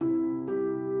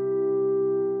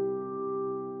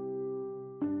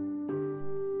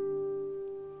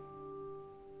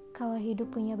hidup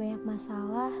punya banyak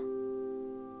masalah,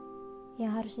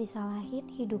 yang harus disalahin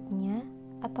hidupnya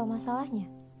atau masalahnya?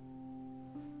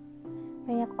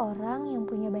 Banyak orang yang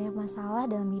punya banyak masalah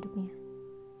dalam hidupnya,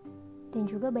 dan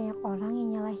juga banyak orang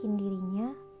yang nyalahin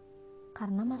dirinya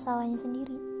karena masalahnya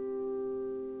sendiri.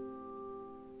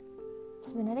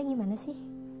 Sebenarnya gimana sih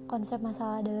konsep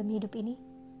masalah dalam hidup ini?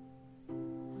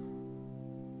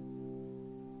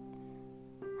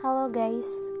 Halo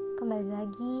guys, kembali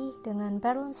lagi dengan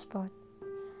Perlun Spot.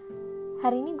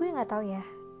 Hari ini gue gak tahu ya,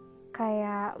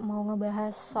 kayak mau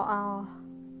ngebahas soal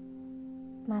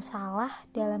masalah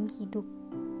dalam hidup.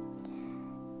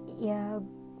 Ya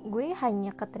gue hanya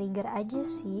ke-trigger aja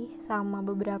sih sama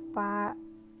beberapa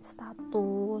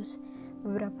status,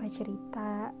 beberapa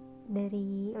cerita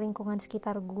dari lingkungan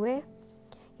sekitar gue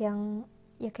yang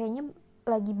ya kayaknya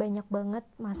lagi banyak banget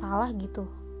masalah gitu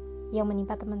yang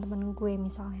menimpa teman-teman gue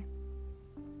misalnya.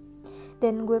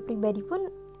 Dan gue pribadi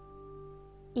pun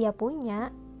ya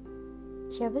punya.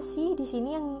 Siapa sih di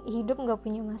sini yang hidup nggak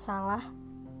punya masalah?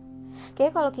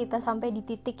 Kayak kalau kita sampai di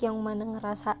titik yang mana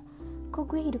ngerasa kok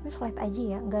gue hidupnya flat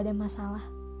aja ya, nggak ada masalah.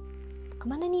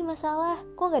 Kemana nih masalah?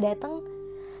 Kok nggak datang?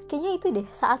 Kayaknya itu deh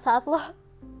saat-saat lo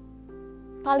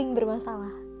paling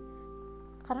bermasalah.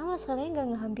 Karena masalahnya nggak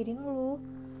ngehampirin lo.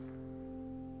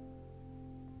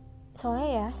 Soalnya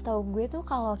ya, setahu gue tuh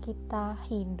kalau kita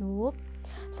hidup,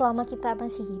 selama kita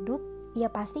masih hidup, ya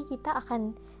pasti kita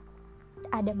akan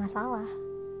ada masalah.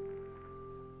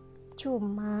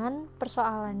 Cuman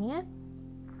persoalannya,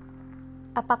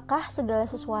 apakah segala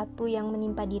sesuatu yang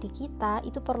menimpa diri kita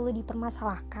itu perlu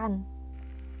dipermasalahkan?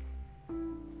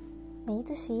 Nah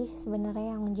itu sih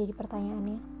sebenarnya yang menjadi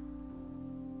pertanyaannya.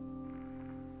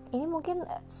 Ini mungkin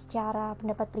secara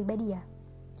pendapat pribadi ya.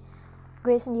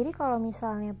 Gue sendiri kalau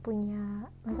misalnya punya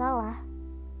masalah,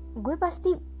 gue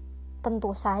pasti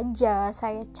tentu saja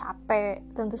saya capek,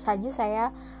 tentu saja saya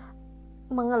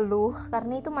mengeluh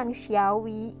karena itu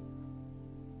manusiawi.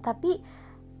 Tapi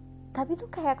tuh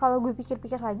kayak kalau gue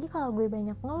pikir-pikir lagi, kalau gue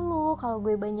banyak ngeluh, kalau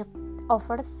gue banyak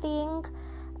overthink,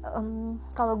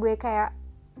 kalau gue kayak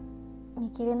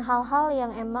mikirin hal-hal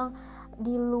yang emang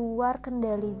di luar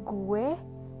kendali gue,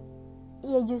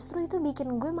 ya justru itu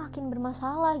bikin gue makin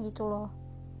bermasalah gitu loh.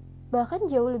 Bahkan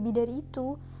jauh lebih dari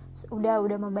itu. Udah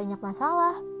mah banyak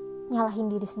masalah,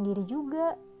 nyalahin diri sendiri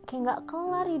juga, kayak gak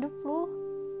kelar hidup lo.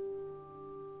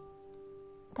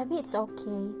 Tapi it's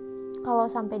okay. Kalau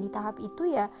sampai di tahap itu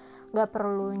ya gak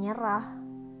perlu nyerah.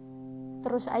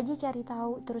 Terus aja cari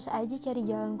tahu, terus aja cari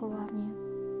jalan keluarnya.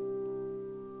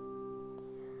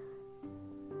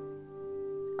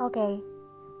 Oke.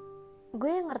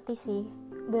 Gue ngerti sih,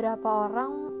 beberapa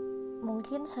orang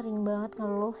mungkin sering banget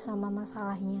ngeluh sama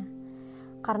masalahnya.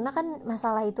 Karena kan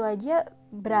masalah itu aja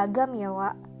beragam ya,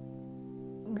 Wak.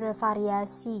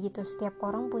 Bervariasi gitu, setiap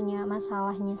orang punya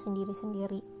masalahnya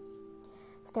sendiri-sendiri.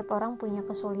 Setiap orang punya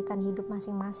kesulitan hidup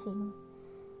masing-masing.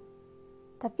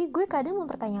 Tapi gue kadang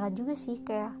mempertanyakan juga sih,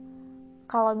 kayak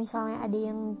kalau misalnya ada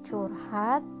yang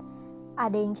curhat,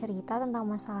 ada yang cerita tentang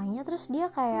masalahnya, terus dia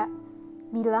kayak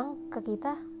bilang ke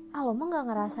kita, lo mah gak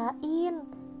ngerasain,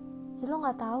 jadi lo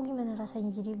gak tahu gimana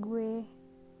rasanya jadi gue.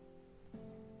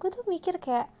 Gue tuh mikir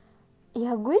kayak,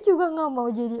 ya gue juga gak mau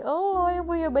jadi lo yang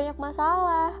punya banyak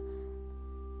masalah.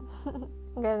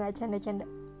 Gak canda-canda.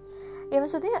 Ya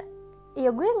maksudnya, ya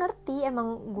gue ngerti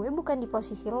emang gue bukan di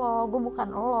posisi lo, gue bukan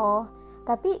lo.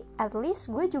 Tapi at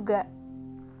least gue juga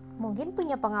mungkin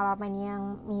punya pengalaman yang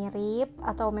mirip,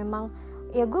 atau memang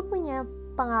ya gue punya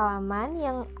pengalaman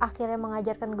yang akhirnya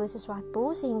mengajarkan gue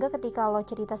sesuatu, sehingga ketika lo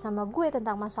cerita sama gue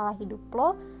tentang masalah hidup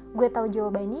lo, gue tahu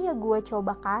jawabannya, ya gue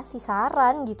coba kasih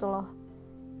saran gitu loh.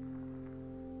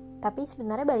 Tapi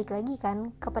sebenarnya balik lagi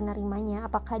kan ke penerimanya,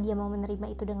 apakah dia mau menerima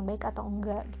itu dengan baik atau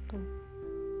enggak gitu.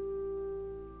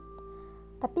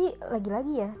 Tapi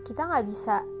lagi-lagi ya, kita nggak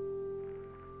bisa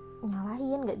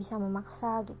nyalahin, nggak bisa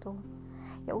memaksa gitu.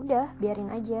 Ya udah,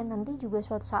 biarin aja, nanti juga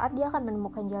suatu saat dia akan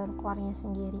menemukan jalan keluarnya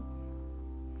sendiri.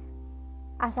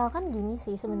 Asalkan gini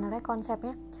sih sebenarnya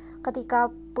konsepnya, ketika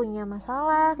punya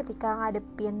masalah, ketika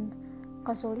ngadepin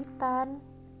kesulitan,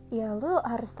 ya lu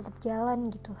harus tetap jalan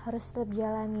gitu, harus tetap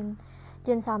jalanin.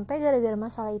 Jangan sampai gara-gara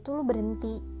masalah itu lu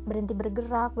berhenti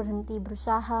bergerak, berhenti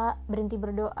berusaha, berhenti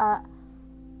berdoa.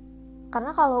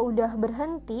 Karena kalau udah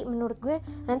berhenti, menurut gue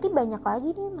nanti banyak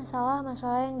lagi nih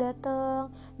masalah-masalah yang dateng.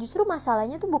 Justru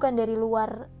masalahnya tuh bukan dari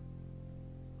luar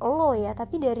lo ya,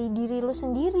 tapi dari diri lo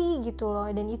sendiri gitu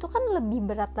loh. Dan itu kan lebih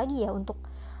berat lagi ya untuk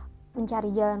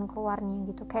mencari jalan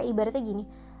keluarnya gitu. Kayak ibaratnya gini,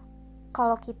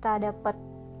 kalau kita dapet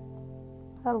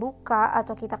luka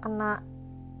atau kita kena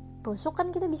tusuk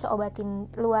kan kita bisa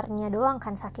obatin luarnya doang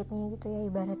kan sakitnya gitu ya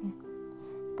ibaratnya.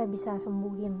 Kita bisa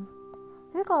sembuhin.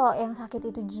 Tapi kalau yang sakit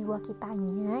itu jiwa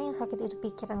kitanya, yang sakit itu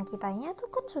pikiran kitanya,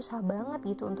 tuh kan susah banget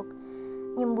gitu untuk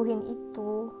nyembuhin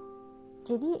itu.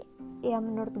 Jadi ya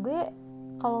menurut gue,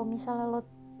 kalau misalnya lo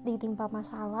ditimpa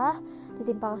masalah,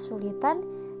 ditimpa kesulitan,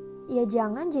 ya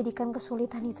jangan jadikan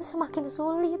kesulitan itu semakin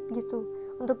sulit gitu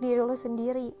untuk diri lo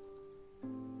sendiri.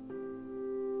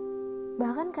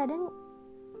 Bahkan kadang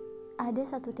ada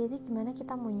satu titik dimana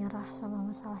kita mau nyerah sama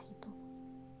masalah itu.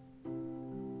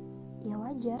 Ya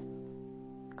wajar,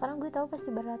 karena gue tahu pasti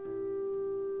berat.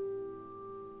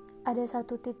 Ada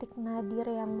satu titik nadir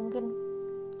yang mungkin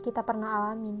kita pernah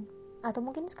alamin, atau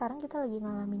mungkin sekarang kita lagi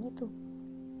ngalamin itu.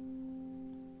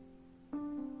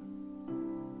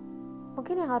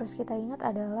 Mungkin yang harus kita ingat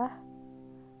adalah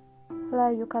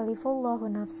la yukallifullahu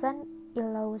nafsan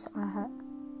illa wus'aha.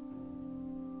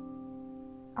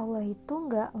 Allah itu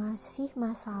gak ngasih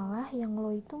masalah yang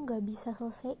lo itu gak bisa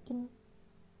selesaiin.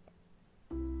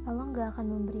 Allah gak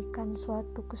akan memberikan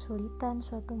suatu kesulitan,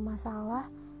 suatu masalah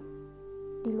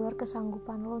di luar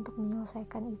kesanggupan lo untuk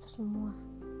menyelesaikan itu semua.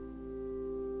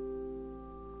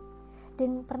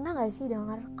 Dan pernah gak sih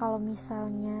dengar kalau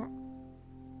misalnya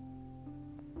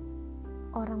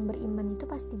orang beriman itu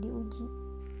pasti diuji.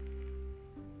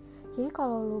 Jadi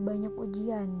kalau lo banyak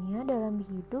ujiannya dalam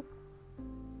hidup,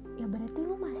 ya berarti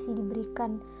lo masih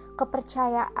diberikan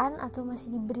kepercayaan atau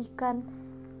masih diberikan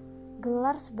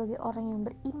gelar sebagai orang yang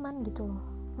beriman gitu loh.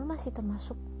 Lo masih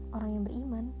termasuk orang yang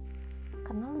beriman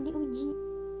karena lo diuji.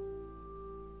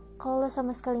 Kalau lo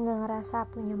sama sekali gak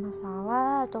ngerasa punya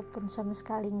masalah, ataupun sama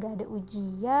sekali gak ada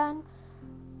ujian,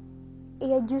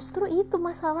 ya justru itu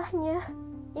masalahnya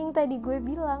yang tadi gue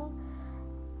bilang.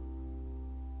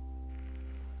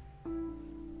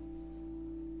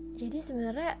 Jadi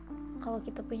sebenarnya kalau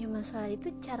kita punya masalah itu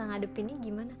cara ngadepinnya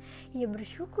gimana? Ya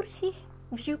bersyukur sih,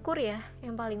 bersyukur ya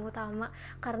yang paling utama,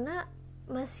 karena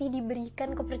masih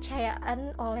diberikan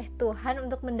kepercayaan oleh Tuhan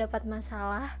untuk mendapat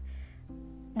masalah,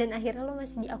 dan akhirnya lo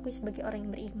masih diakui sebagai orang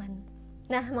yang beriman.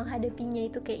 Nah, menghadapinya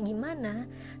itu kayak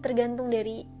gimana tergantung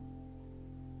dari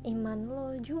iman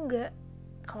lo juga.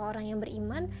 Kalau orang yang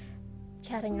beriman,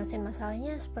 cara nyelesain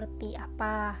masalahnya seperti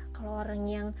apa? Kalau orang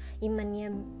yang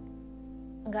imannya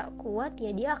gak kuat,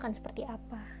 ya dia akan seperti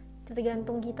apa.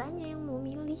 Tergantung kitanya yang mau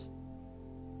milih.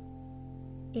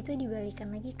 Itu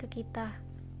dibalikan lagi ke kita.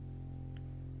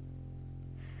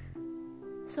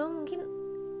 So mungkin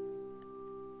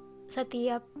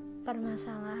setiap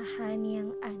permasalahan yang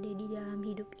ada di dalam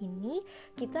hidup ini,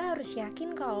 kita harus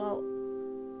yakin kalau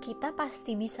kita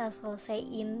pasti bisa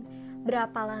selesaiin.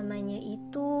 Berapa lamanya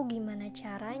itu, gimana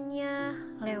caranya,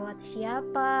 lewat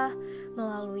siapa,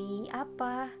 melalui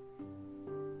apa,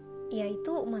 ya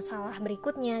itu masalah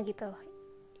berikutnya gitu.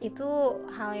 Itu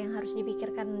hal yang harus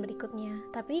dipikirkan berikutnya.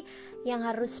 Tapi yang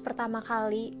harus pertama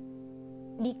kali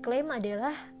diklaim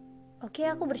adalah, oke,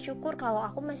 aku bersyukur kalau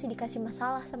aku masih dikasih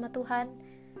masalah sama Tuhan.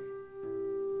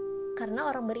 Karena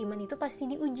orang beriman itu pasti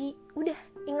diuji.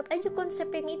 Udah, inget aja konsep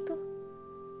yang itu.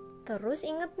 Terus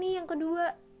inget nih yang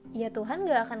kedua, ya Tuhan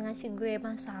gak akan ngasih gue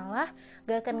masalah,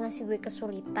 gak akan ngasih gue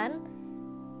kesulitan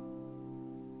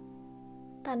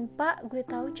tanpa gue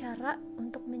tahu cara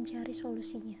untuk mencari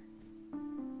solusinya.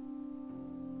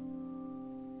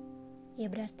 Ya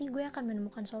berarti gue akan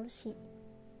menemukan solusi.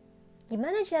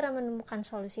 Gimana cara menemukan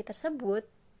solusi tersebut?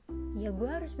 Ya gue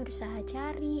harus berusaha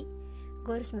cari,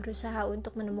 gue harus berusaha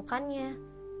untuk menemukannya.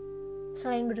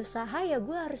 Selain berusaha, ya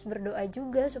gue harus berdoa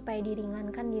juga supaya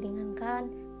diringankan,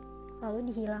 lalu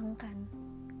dihilangkan.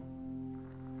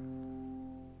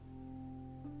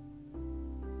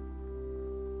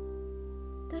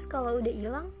 Terus kalau udah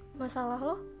hilang masalah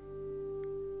lo,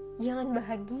 jangan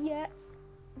bahagia.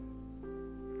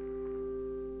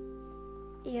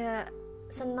 Ya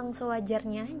senang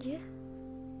sewajarnya aja.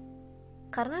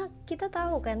 Karena kita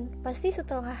tahu kan, pasti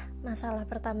setelah masalah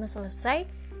pertama selesai,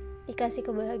 dikasih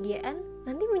kebahagiaan,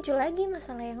 nanti muncul lagi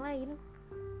masalah yang lain.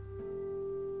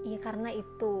 Ya karena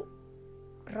itu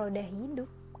roda hidup,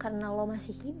 karena lo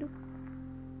masih hidup.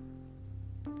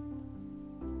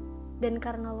 Dan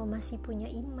karena lo masih punya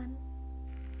iman,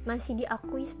 masih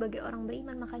diakui sebagai orang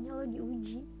beriman, makanya lo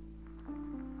diuji.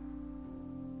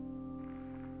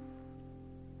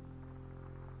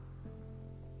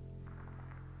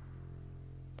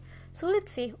 Sulit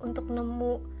sih untuk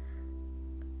nemu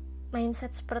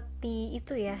mindset seperti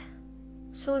itu ya.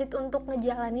 Sulit untuk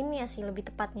ngejalaninnya sih lebih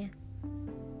tepatnya.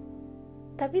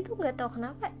 Tapi tuh gak tahu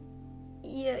kenapa,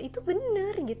 ya itu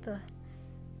bener gitu.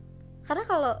 Karena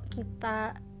kalau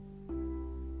kita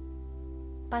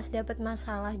pas dapet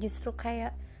masalah justru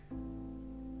kayak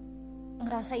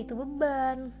ngerasa itu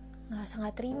beban, ngerasa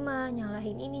gak terima,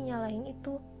 nyalahin ini, nyalahin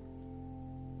itu,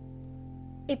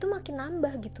 itu makin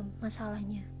nambah gitu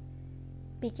masalahnya.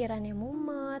 Pikirannya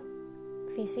mumet,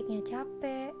 fisiknya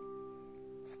capek,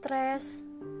 stres,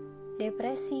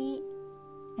 depresi,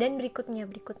 dan berikutnya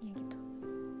gitu.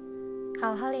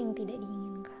 Hal-hal yang tidak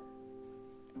diinginkan.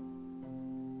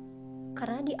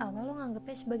 Karena di awal lo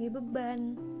nganggapnya sebagai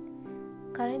beban.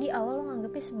 Karena di awal lo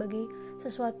nganggapnya sebagai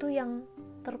sesuatu yang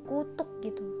terkutuk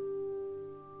gitu.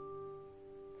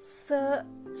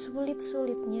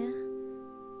 Sesulit-sulitnya,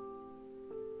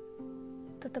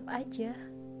 tetap aja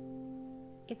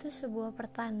itu sebuah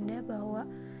pertanda bahwa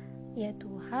ya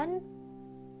Tuhan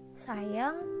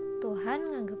sayang,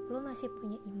 Tuhan nganggep lo masih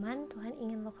punya iman, Tuhan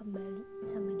ingin lo kembali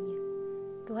sama dia,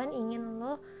 Tuhan ingin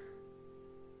lo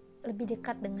lebih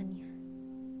dekat dengannya.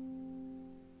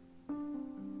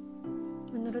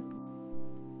 Menurut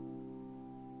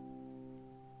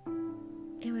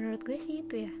gue sih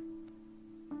itu ya.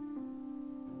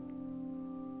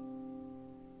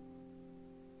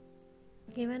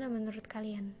 Gimana menurut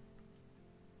kalian?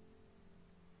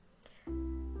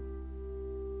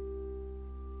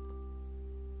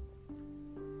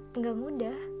 Gak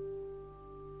mudah,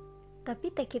 tapi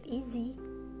take it easy.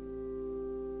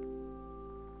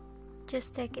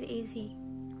 Just take it easy.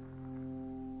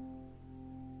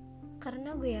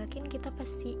 Karena gue yakin kita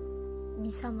pasti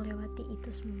bisa melewati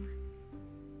itu semua.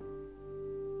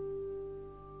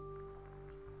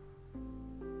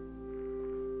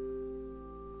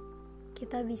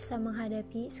 Kita bisa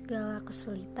menghadapi segala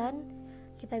kesulitan,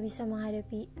 kita bisa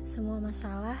menghadapi semua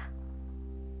masalah,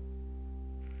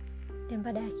 dan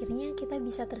pada akhirnya kita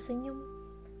bisa tersenyum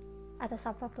atas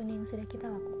apapun yang sudah kita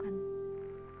lakukan.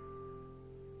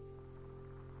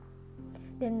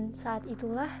 Dan saat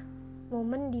itulah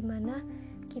momen dimana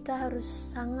kita harus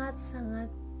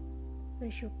sangat-sangat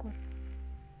bersyukur.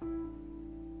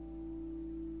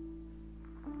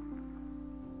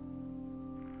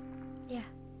 Ya,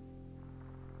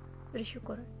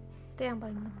 bersyukur itu yang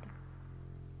paling penting.